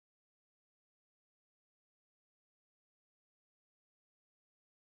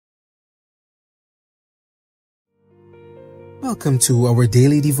Welcome to our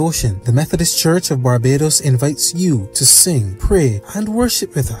daily devotion. The Methodist Church of Barbados invites you to sing, pray, and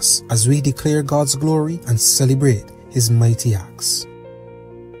worship with us as we declare God's glory and celebrate His mighty acts.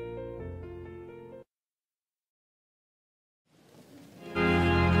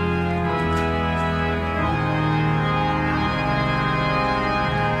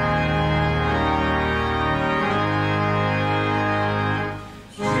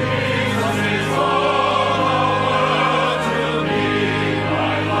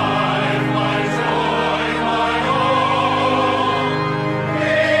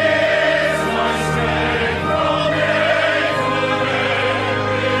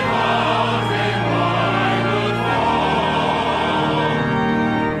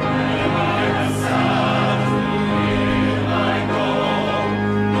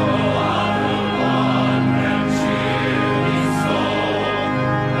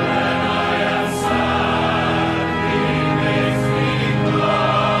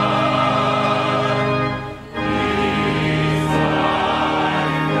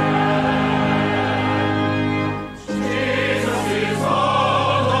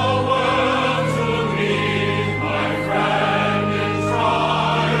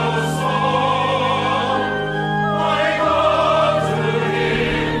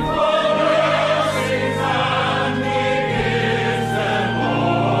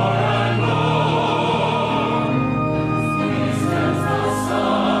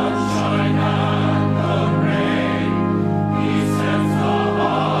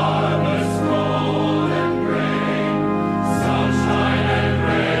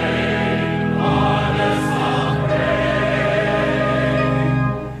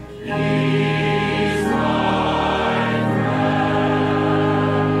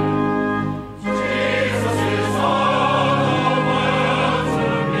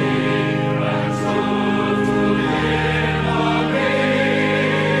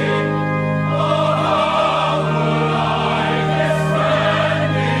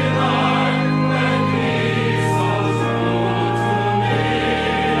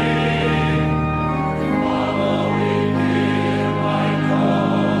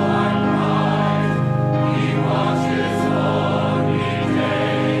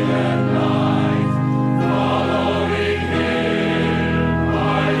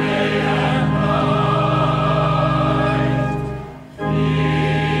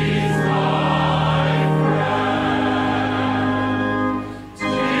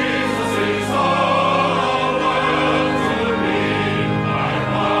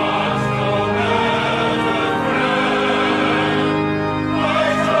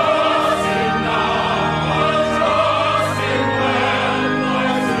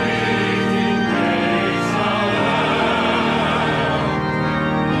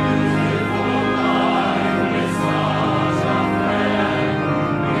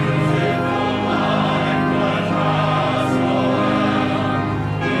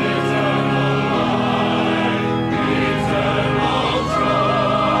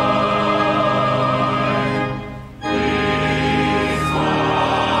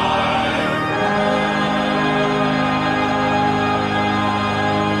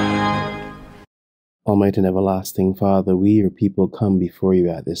 Almighty and everlasting Father, we, your people, come before you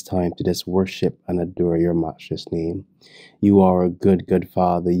at this time to just worship and adore your matchless name. You are a good, good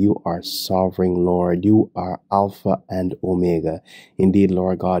Father. You are sovereign, Lord. You are Alpha and Omega. Indeed,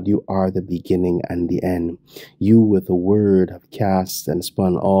 Lord God, you are the beginning and the end. You, with the word, have cast and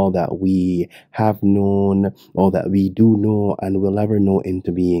spun all that we have known, all that we do know and will ever know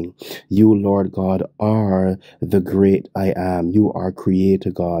into being. You, Lord God, are the great I am. You are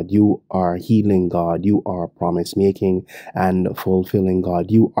Creator God. You are healing God. You are promise-making and fulfilling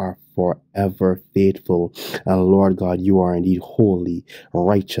God. You are forever faithful. And Lord God, you are indeed holy,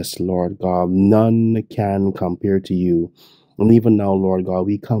 righteous, Lord God. None can compare to you. And even now, Lord God,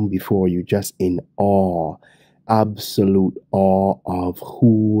 we come before you just in awe, absolute awe of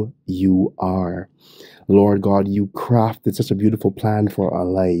who you are. Lord God, you crafted such a beautiful plan for our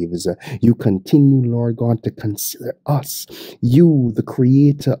lives. You continue, Lord God, to consider us. You, the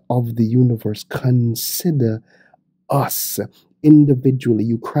creator of the universe, consider us individually.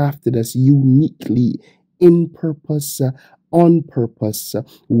 You crafted us uniquely, in purpose, on purpose,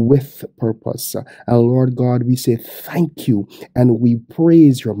 with purpose. And Lord God, we say thank you and we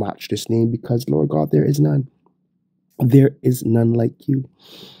praise your matchless name because, Lord God, there is none. There is none like you.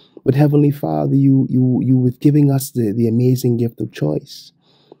 But Heavenly Father, you with giving us the amazing gift of choice.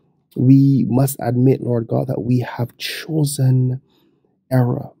 We must admit, Lord God, that we have chosen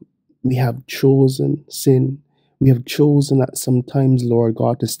error. We have chosen sin. We have chosen that sometimes, Lord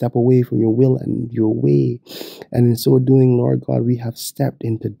God, to step away from your will and your way. And in so doing, Lord God, we have stepped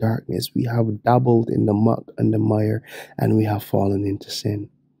into darkness. We have dabbled in the muck and the mire, and we have fallen into sin.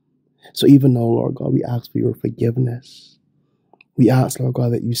 So even now, Lord God, we ask for your forgiveness. We ask, Lord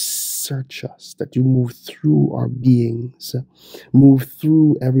God, that you search us, that you move through our beings, move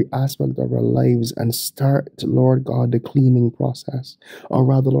through every aspect of our lives and start, Lord God, the cleaning process. Or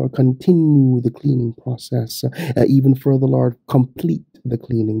rather, Lord, continue the cleaning process. Even further, Lord, complete the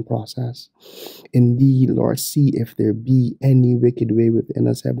cleaning process. Indeed, Lord, see if there be any wicked way within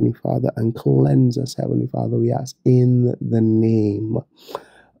us, Heavenly Father, and cleanse us, Heavenly Father, we ask in the name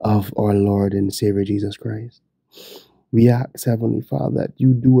of our Lord and Savior Jesus Christ. We ask, Heavenly Father, that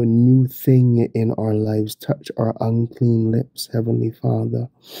you do a new thing in our lives, touch our unclean lips, Heavenly Father,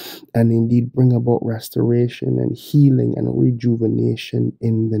 and indeed bring about restoration and healing and rejuvenation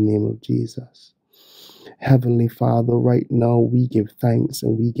in the name of Jesus. Heavenly Father, right now we give thanks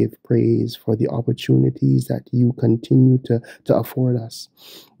and we give praise for the opportunities that you continue to afford us.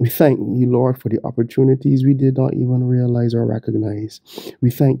 We thank you, Lord, for the opportunities we did not even realize or recognize.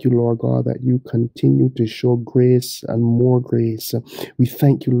 We thank you, Lord God, that you continue to show grace and more grace. We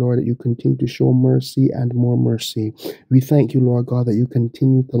thank you, Lord, that you continue to show mercy and more mercy. We thank you, Lord God, that you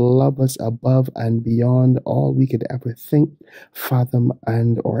continue to love us above and beyond all we could ever think, fathom,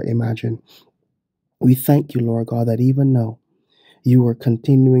 and or imagine. We thank you, Lord God, that even now you are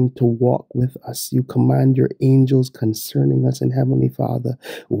continuing to walk with us. You command your angels concerning us, and Heavenly Father,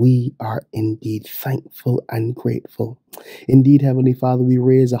 we are indeed thankful and grateful. Indeed, Heavenly Father, we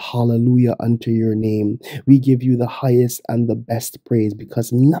raise a hallelujah unto your name. We give you the highest and the best praise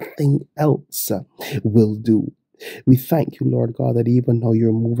because nothing else will do. We thank you, Lord God, that even though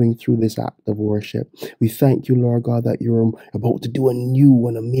you're moving through this act of worship, we thank you, Lord God, that you're about to do a new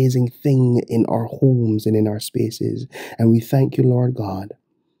and amazing thing in our homes and in our spaces. And we thank you, Lord God,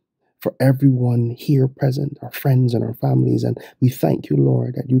 for everyone here present, our friends and our families. And we thank you,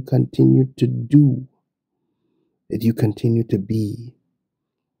 Lord, that you continue to do, that you continue to be,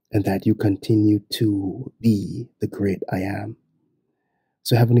 and that you continue to be the great I am.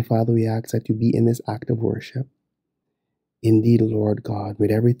 So, Heavenly Father, we ask that you be in this act of worship. Indeed, Lord God, with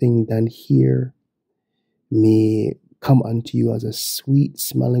everything done here, may come unto you as a sweet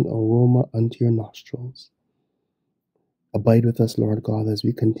smelling aroma unto your nostrils. Abide with us, Lord God, as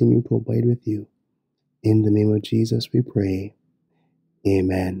we continue to abide with you. In the name of Jesus we pray.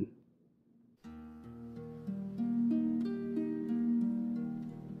 Amen.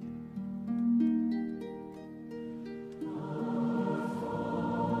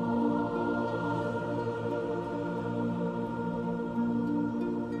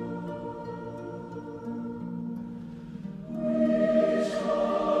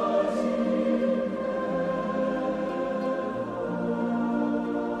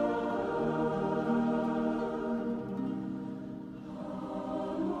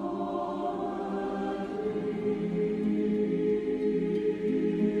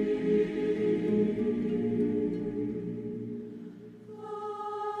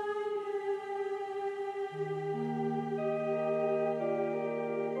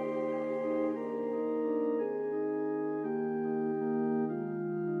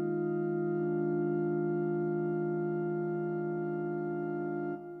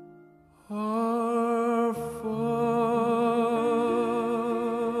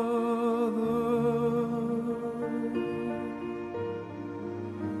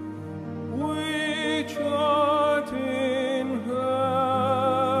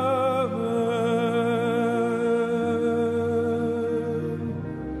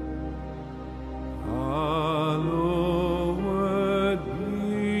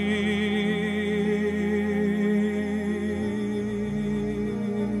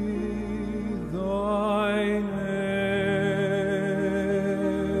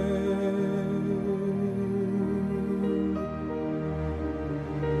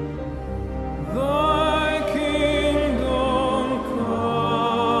 Thy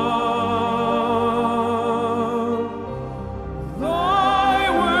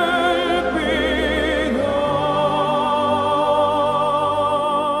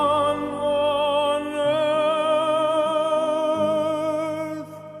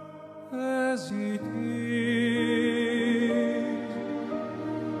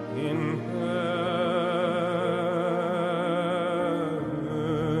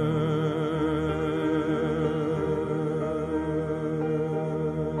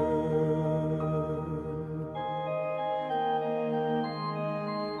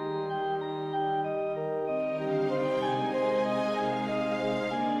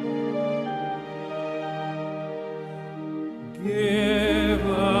Give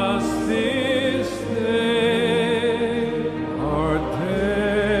us this day our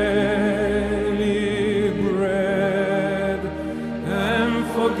daily bread, and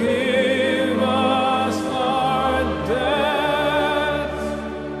forgive us our debts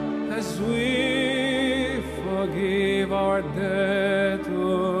as we forgive our debtors.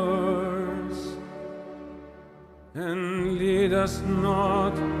 And lead us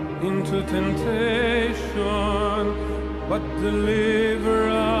not into temptation, but deliver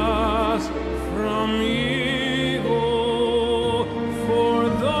us from evil. For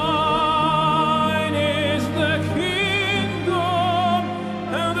thine is the kingdom,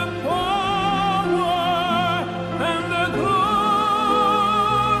 and the power, and the glory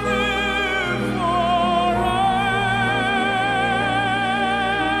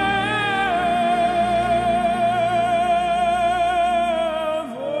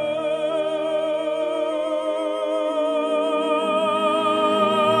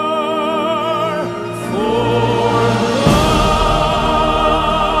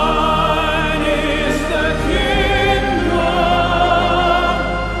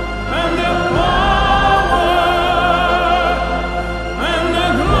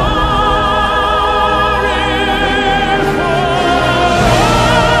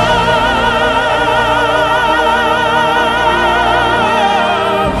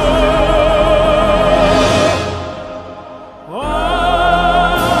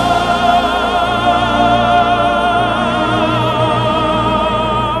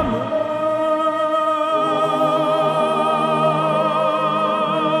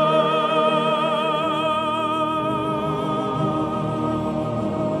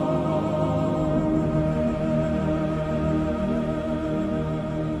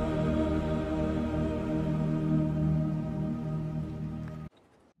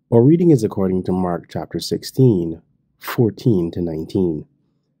Our reading is according to Mark chapter 16, 14 to 19.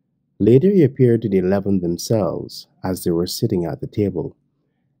 Later he appeared to the 11 themselves as they were sitting at the table,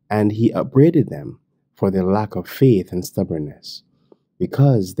 and he upbraided them for their lack of faith and stubbornness,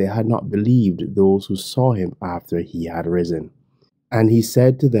 because they had not believed those who saw him after he had risen. And he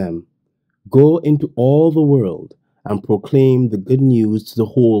said to them, "Go into all the world and proclaim the good news to the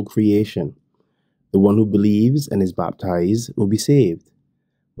whole creation. The one who believes and is baptized will be saved,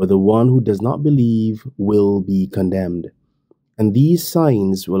 but the one who does not believe will be condemned. And these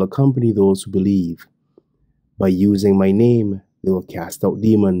signs will accompany those who believe. By using my name, they will cast out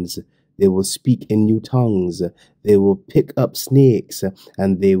demons, they will speak in new tongues, they will pick up snakes,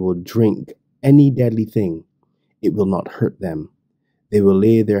 and they will drink any deadly thing. It will not hurt them. They will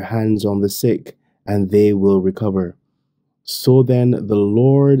lay their hands on the sick, and they will recover." So then the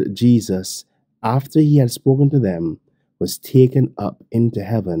Lord Jesus, after he had spoken to them, was taken up into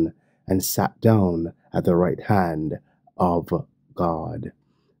heaven and sat down at the right hand of God.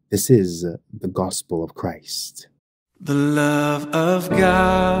 This is the gospel of Christ. The love of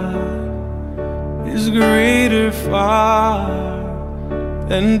God is greater far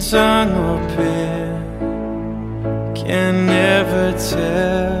than tongue or pen can ever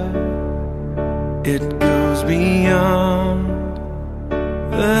tell. It goes beyond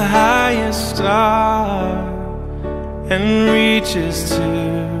the highest star and reaches to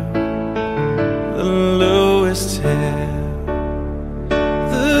the lowest hell.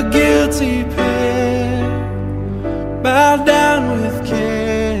 The guilty pair bow down with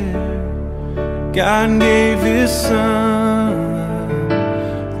care. God gave his son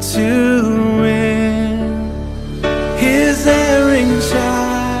to win his erring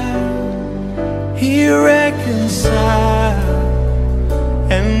child. He reconciled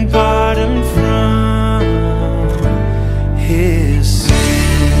and pardoned from his sin.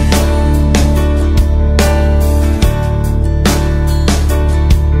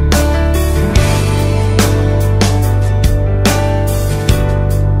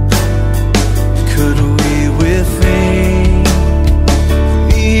 Could we withink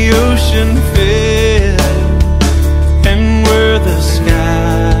the ocean fill, and were the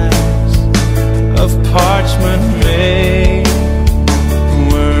skies of parchment made,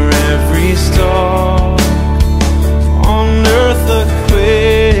 were every star on earth a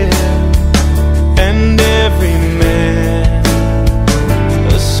quill, and every man a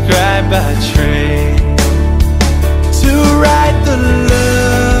scribe by trade, to write the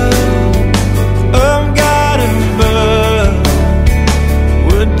love of God above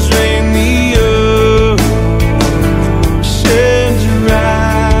would drain the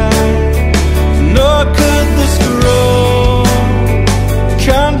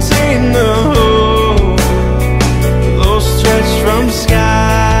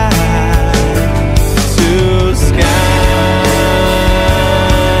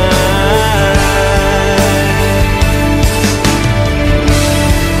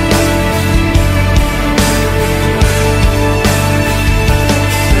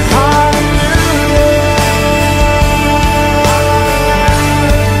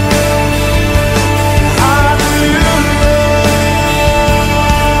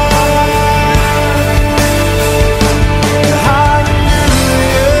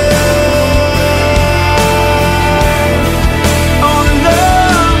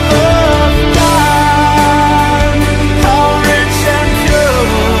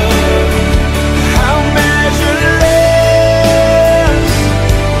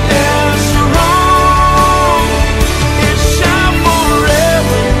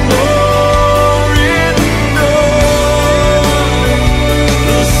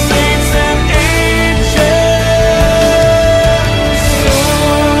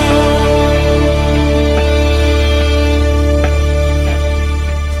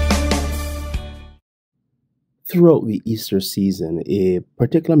Throughout the Easter season, a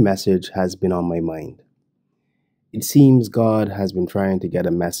particular message has been on my mind. It seems God has been trying to get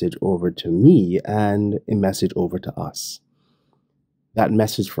a message over to me and a message over to us. That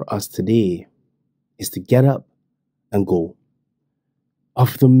message for us today is to get up and go.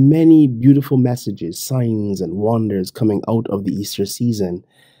 Of the many beautiful messages, signs, and wonders coming out of the Easter season,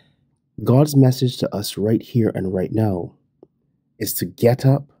 God's message to us right here and right now is to get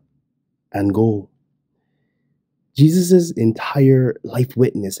up and go. Jesus' entire life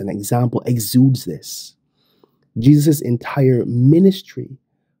witness and example exudes this. Jesus' entire ministry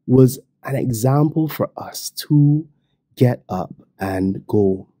was an example for us to get up and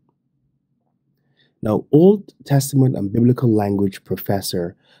go. Now, Old Testament and Biblical Language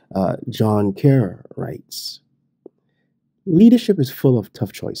professor John Kerr writes, leadership is full of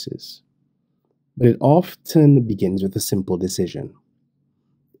tough choices, but it often begins with a simple decision.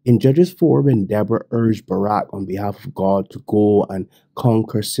 In Judges 4, when Deborah urged Barak on behalf of God to go and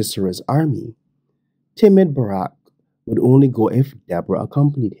conquer Sisera's army, timid Barak would only go if Deborah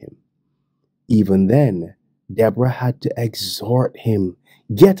accompanied him. Even then, Deborah had to exhort him,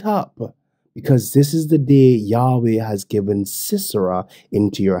 get up, because this is the day Yahweh has given Sisera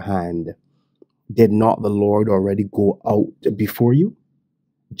into your hand. Did not the Lord already go out before you?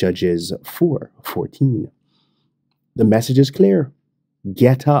 Judges 4:14. The message is clear.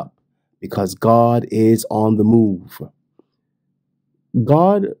 Get up, because God is on the move.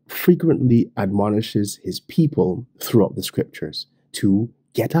 God frequently admonishes his people throughout the scriptures to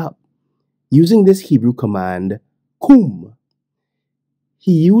get up, using this Hebrew command, kum.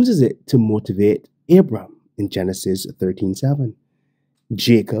 He uses it to motivate Abram in Genesis 13:7,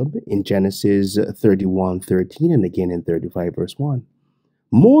 Jacob in Genesis 31:13, and again in 35 verse 1,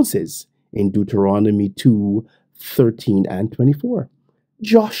 Moses in Deuteronomy 2:13 and 24,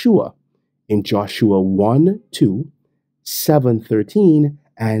 Joshua in Joshua 1:2, 7:13,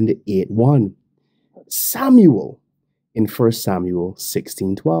 and 8:1, Samuel in 1 Samuel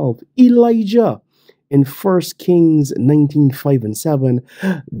 16:12, Elijah in 1 Kings 19:5 and 7,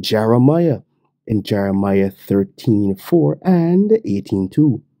 Jeremiah in Jeremiah 13:4 and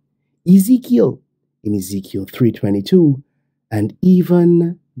 18:2, Ezekiel in Ezekiel 3:22, and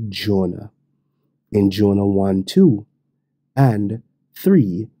even Jonah in Jonah 1:2 and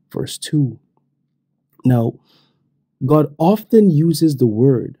 3 verse 2. Now, God often uses the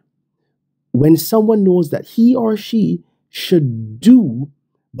word when someone knows that he or she should do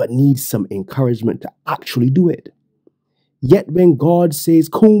but needs some encouragement to actually do it. Yet when God says,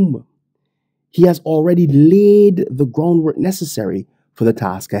 come, he has already laid the groundwork necessary for the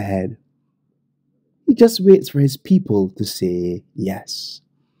task ahead. He just waits for his people to say yes.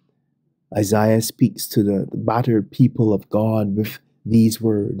 Isaiah speaks to the battered people of God with these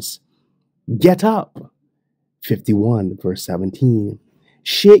words, get up, 51 verse 17.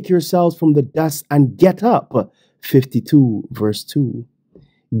 Shake yourselves from the dust and get up, 52 verse 2.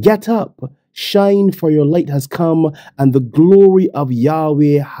 Get up, shine, for your light has come, and the glory of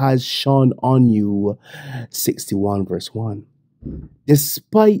Yahweh has shone on you, 61 verse 1.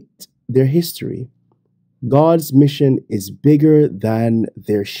 Despite their history, God's mission is bigger than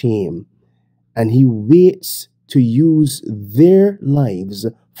their shame, and he waits to use their lives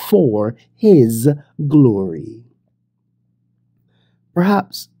for his glory.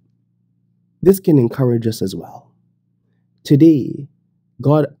 Perhaps this can encourage us as well. Today,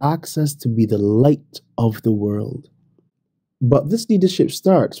 God asks us to be the light of the world. But this leadership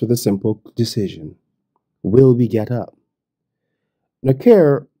starts with a simple decision. Will we get up?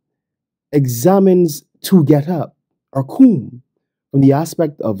 Nakir examines to get up, or kum, from the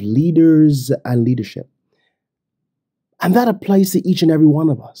aspect of leaders and leadership. And that applies to each and every one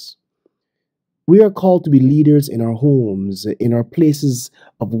of us. We are called to be leaders in our homes, in our places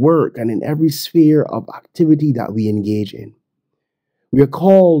of work, and in every sphere of activity that we engage in. We are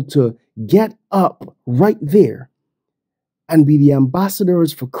called to get up right there and be the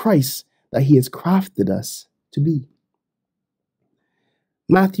ambassadors for Christ that he has crafted us to be.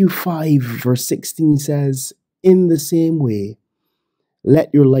 Matthew 5 verse 16 says, in the same way,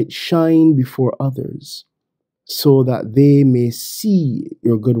 let your light shine before others, so that they may see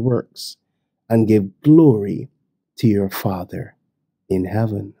your good works and give glory to your Father in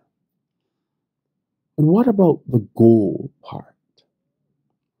heaven. But what about the goal part?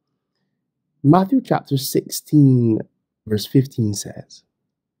 Matthew chapter 16 verse 15 says,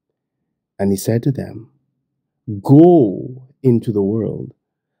 and he said to them, go into the world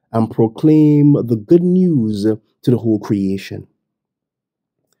and proclaim the good news to the whole creation.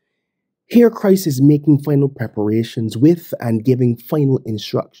 Here Christ is making final preparations with and giving final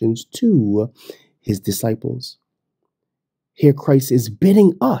instructions to his disciples. Here Christ is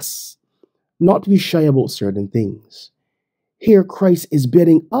bidding us not to be shy about certain things. Here Christ is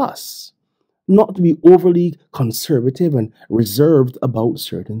bidding us not to be overly conservative and reserved about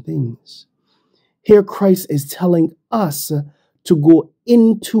certain things. Here Christ is telling us to go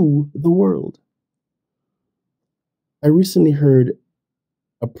into the world. I recently heard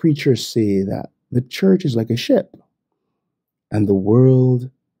a preacher say that the church is like a ship and the world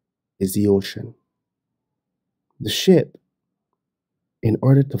is the ocean. The ship, in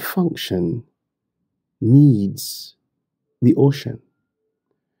order to function, needs the ocean.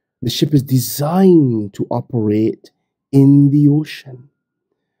 The ship is designed to operate in the ocean.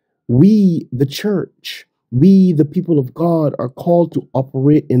 We, the church, we, the people of God, are called to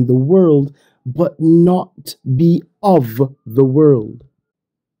operate in the world, but not be of the world.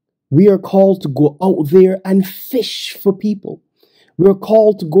 We are called to go out there and fish for people. We are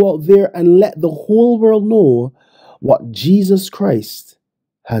called to go out there and let the whole world know what Jesus Christ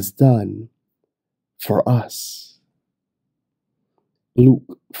has done for us.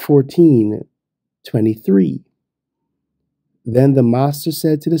 Luke 14:23. Then the master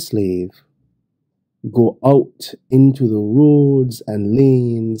said to the slave, "Go out into the roads and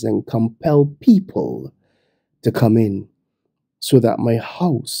lanes and compel people to come in, so that my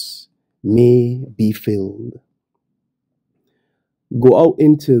house may be filled." Go out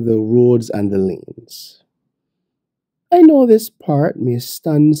into the roads and the lanes. I know this part may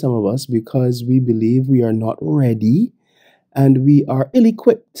stun some of us because we believe we are not ready and we are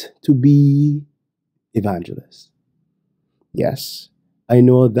ill-equipped to be evangelists. Yes, I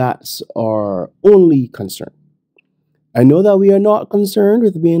know that's our only concern. I know that we are not concerned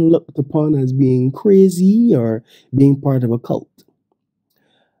with being looked upon as being crazy or being part of a cult.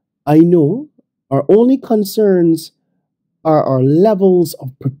 I know our only concerns are our levels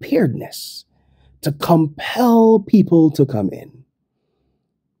of preparedness to compel people to come in.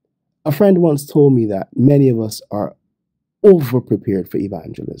 A friend once told me that many of us are over-prepared for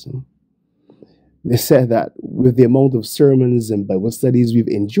evangelism. They said that with the amount of sermons and Bible studies we've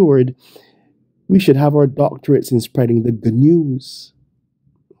endured, we should have our doctorates in spreading the good news.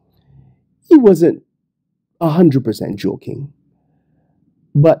 He wasn't 100% joking.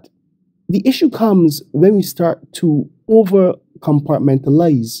 But the issue comes when we start to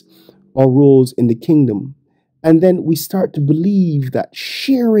over-compartmentalize our roles in the kingdom, and then we start to believe that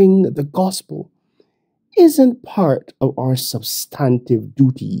sharing the gospel isn't part of our substantive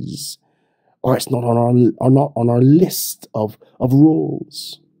duties, or it's not on our list of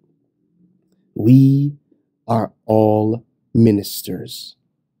roles. We are all ministers.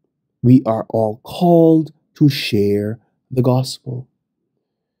 We are all called to share the gospel.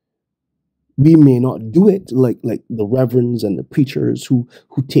 We may not do it like the reverends and the preachers who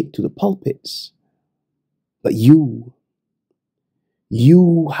take to the pulpits, but you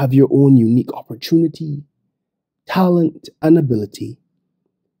have your own unique opportunity, talent, and ability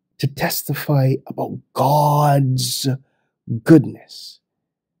to testify about God's goodness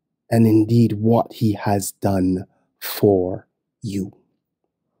and indeed what He has done for you.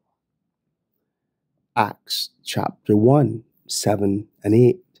 Acts chapter 1, 7 and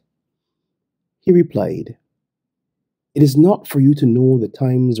 8. He replied, "It is not for you to know the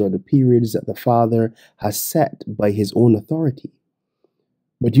times or the periods that the Father has set by His own authority,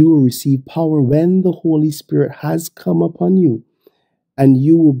 but you will receive power when the Holy Spirit has come upon you, and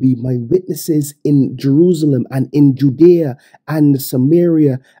you will be my witnesses in Jerusalem and in Judea and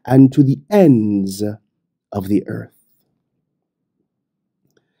Samaria and to the ends of the earth."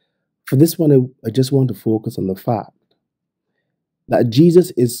 For this one, I just want to focus on the fact that Jesus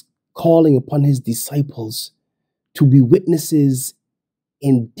is calling upon His disciples to be witnesses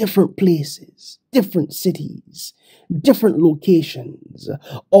in different places, different cities, different locations,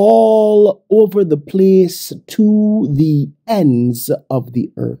 all over the place to the ends of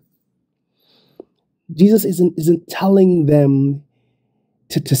the earth. Jesus isn't telling them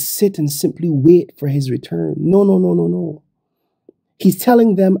to sit and simply wait for His return. No. He's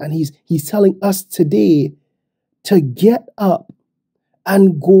telling them, and he's telling us today, to get up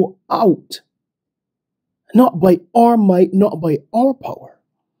and go out, not by our might, not by our power,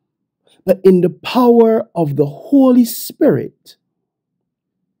 but in the power of the Holy Spirit.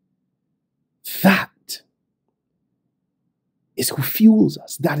 That is who fuels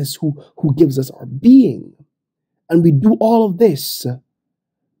us. That is who gives us our being. And we do all of this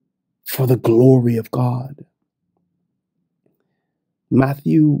for the glory of God.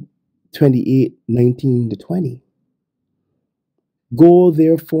 Matthew 28:19-20. "Go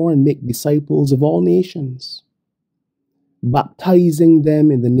therefore and make disciples of all nations, baptizing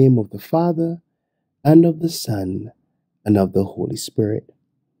them in the name of the Father and of the Son and of the Holy Spirit,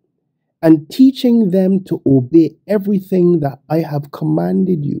 and teaching them to obey everything that I have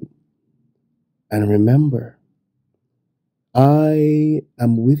commanded you. And remember, I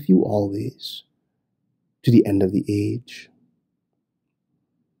am with you always to the end of the age.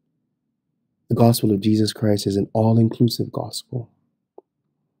 The gospel of Jesus Christ is an all-inclusive gospel.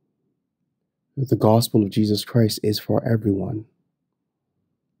 The gospel of Jesus Christ is for everyone.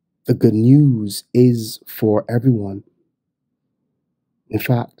 The good news is for everyone. In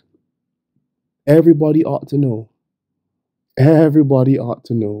fact, everybody ought to know. Everybody ought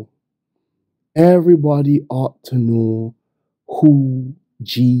to know. Everybody ought to know who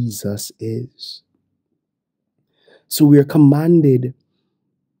Jesus is. So we are commanded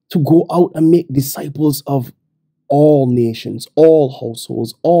to go out and make disciples of all nations, all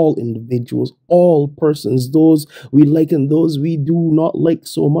households, all individuals, all persons, those we like and those we do not like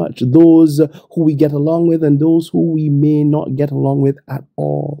so much, those who we get along with and those who we may not get along with at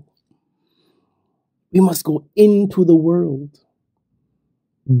all. We must go into the world,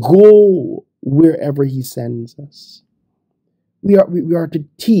 go wherever he sends us. We are to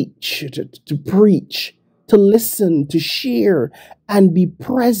teach, to preach, to listen, to share, and be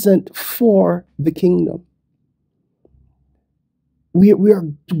present for the kingdom. We are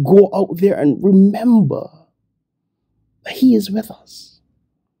to go out there and remember that he is with us.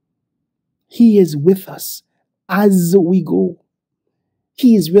 He is with us as we go.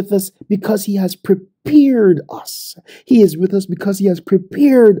 He is with us because he has prepared us. He is with us because he has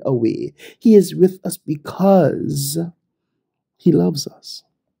prepared a way. He is with us because he loves us.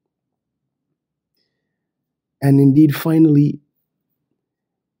 And indeed, finally,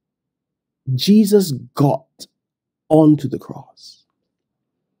 Jesus got onto the cross.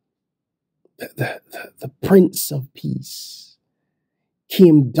 The Prince of Peace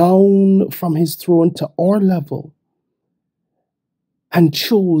came down from his throne to our level and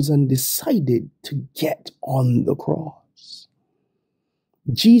chose and decided to get on the cross.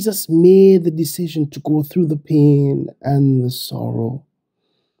 Jesus made the decision to go through the pain and the sorrow.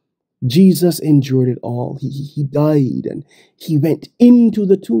 Jesus endured it all. He died and he went into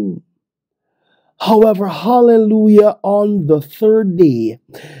the tomb. However, hallelujah, on the third day,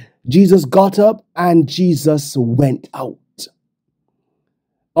 Jesus got up and Jesus went out.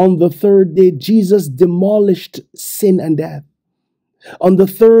 On the third day, Jesus demolished sin and death. On the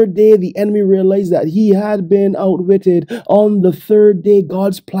third day, the enemy realized that he had been outwitted. On the third day,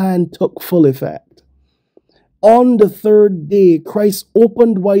 God's plan took full effect. On the third day, Christ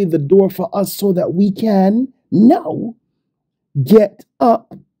opened wide the door for us so that we can now get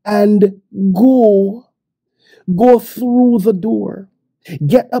up and go through the door.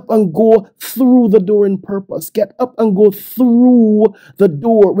 Get up and go through the door in purpose. Get up and go through the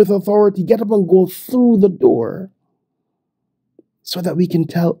door with authority. Get up and go through the door so that we can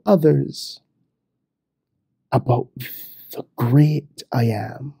tell others about the great I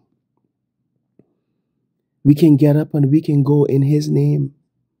am. We can get up and we can go in his name.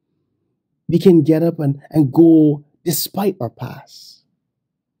 We can get up and go despite our past.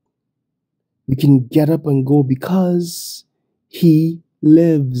 We can get up and go because he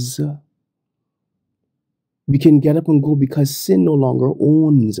lives. We can get up and go because sin no longer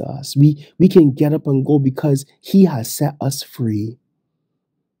owns us. We can get up and go because he has set us free.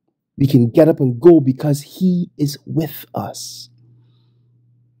 We can get up and go because he is with us.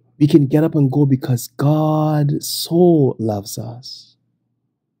 We can get up and go because God so loves us.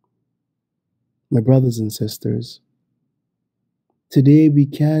 My brothers and sisters, today we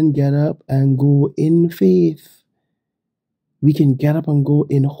can get up and go in faith. We can get up and go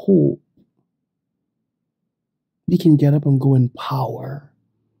in hope. We can get up and go in power,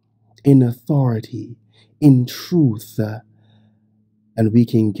 in authority, in truth. And we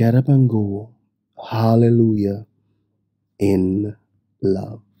can get up and go, hallelujah, in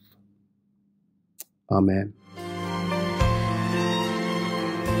love. Amen.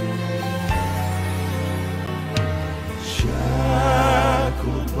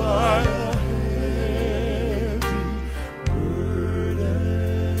 Shackled by a heavy burden,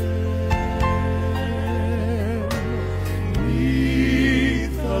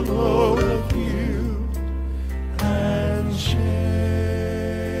 neath the load of guilt and shame,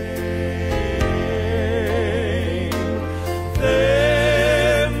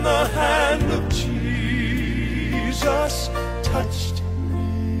 then the hand of Jesus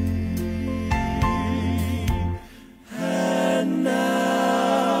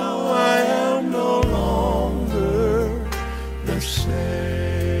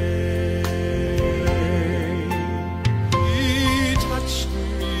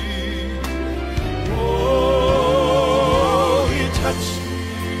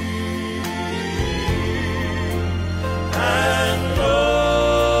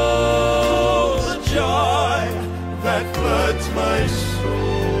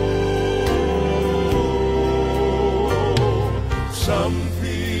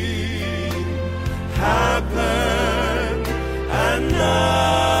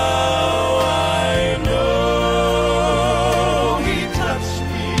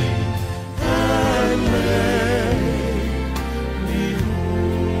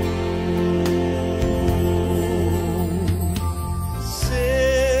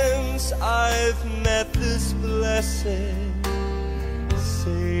I've met this blessed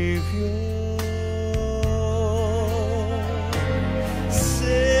Savior.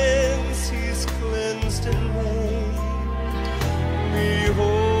 Since He's cleansed and made me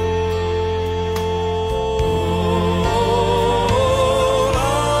whole,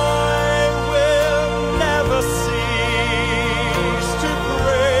 I will never cease to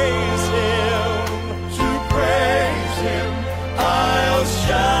praise Him. I'll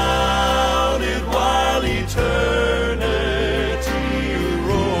shout it while eternity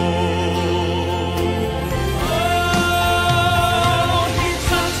rolls. Oh, He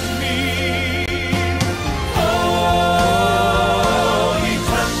touched me. Oh, He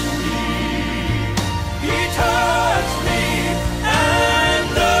touched me. He touched me,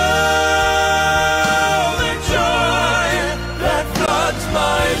 and oh, the joy that floods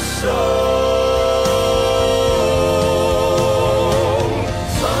my soul.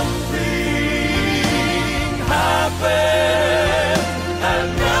 Something happened, and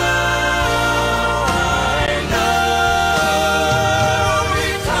now I know He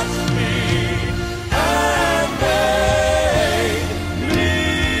touched me and made me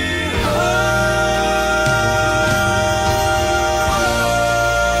whole.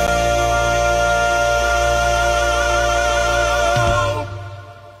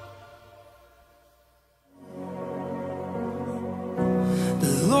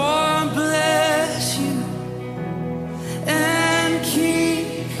 The Lord bless you and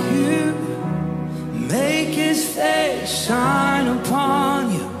keep you, make His face shine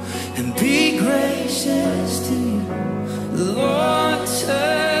upon you and be gracious to you. The Lord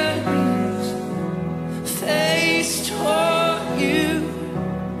turn His face toward you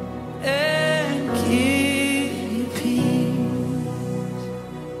and give you peace.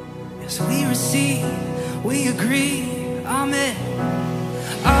 Yes, we receive, we agree. Amen.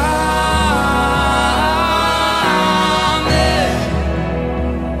 Amen.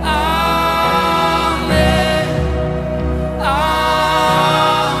 Amen.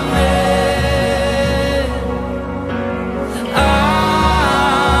 Amen.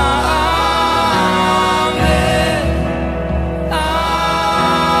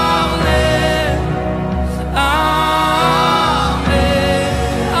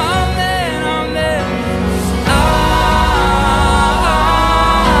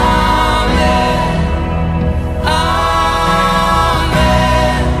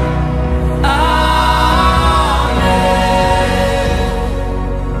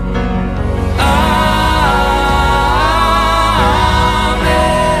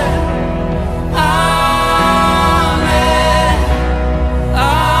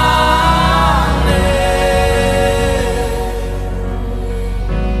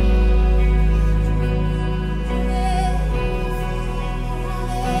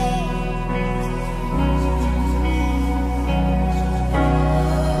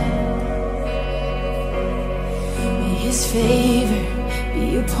 His favor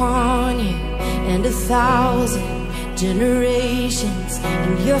be upon you and 1,000 generations,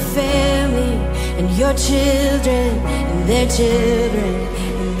 and your family, and your children, and their children,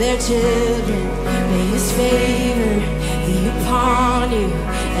 and their children. May His favor be upon you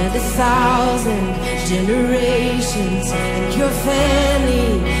and 1,000 generations, and your family,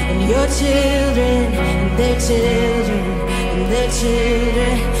 and your children, and their children, and their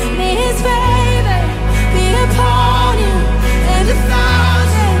children. May His favor be upon you and 1,000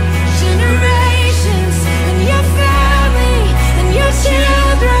 generations, and your family, and your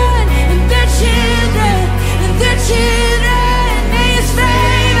children, and their children, and their children. May His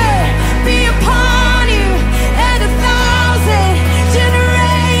favor be upon you and 1,000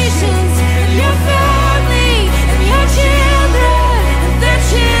 generations, and your family, and your children, and their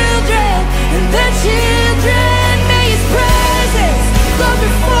children, and their children. May His presence go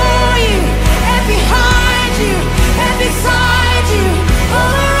before you and behind you and beside you,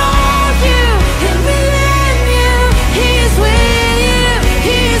 all around you and within you. He is with you.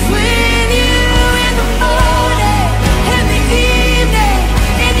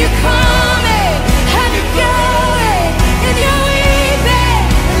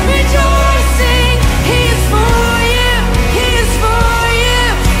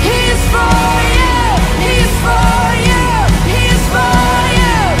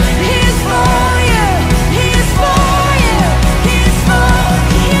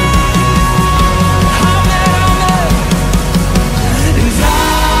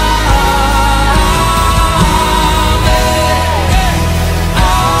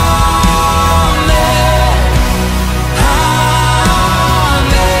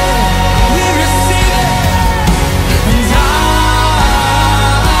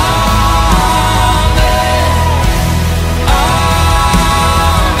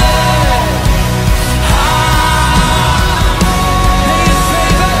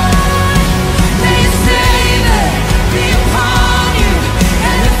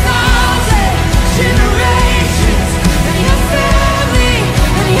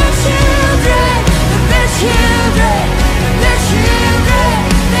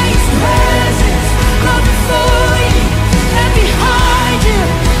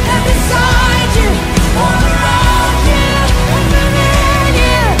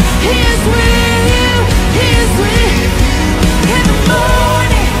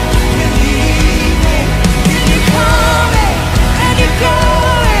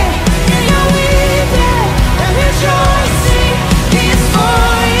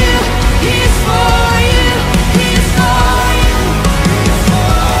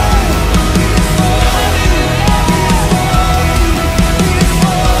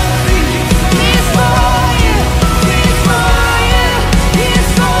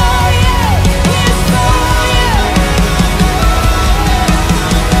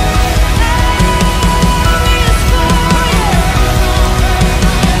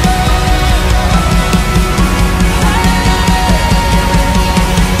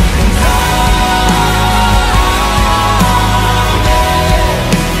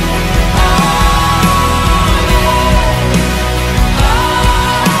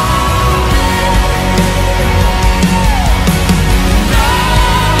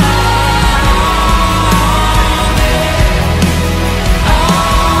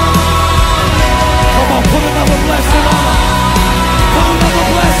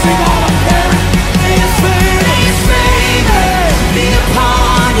 blessing all upon His favor be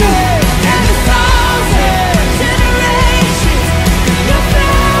upon you and 1,000 generations, your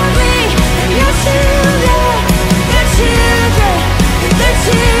family and your children, their children, their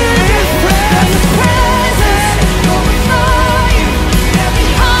children. Let His presence go before you and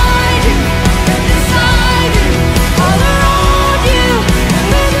behind you and beside you, all around you and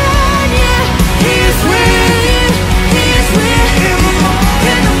within you. He is with you. He is with you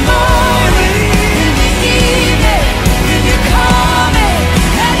in the morning, in the evening, in your coming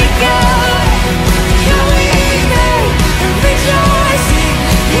and your going, your weeping and rejoicing.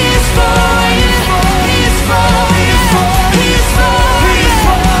 He is for you. He is for you. He is for you. He is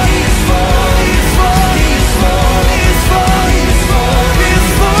for you. He is for you. He is for you. He is for you. He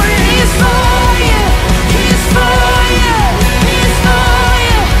is for you. He is for you. He is for you. He is for you. He is for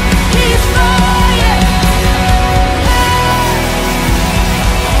you. He is for you. He is for you.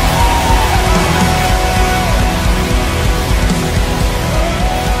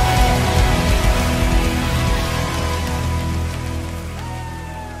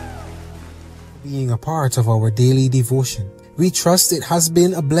 Being a part of our daily devotion. We trust it has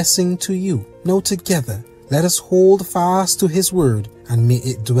been a blessing to you. Now together, let us hold fast to His word and may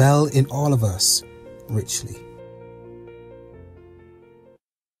it dwell in all of us richly.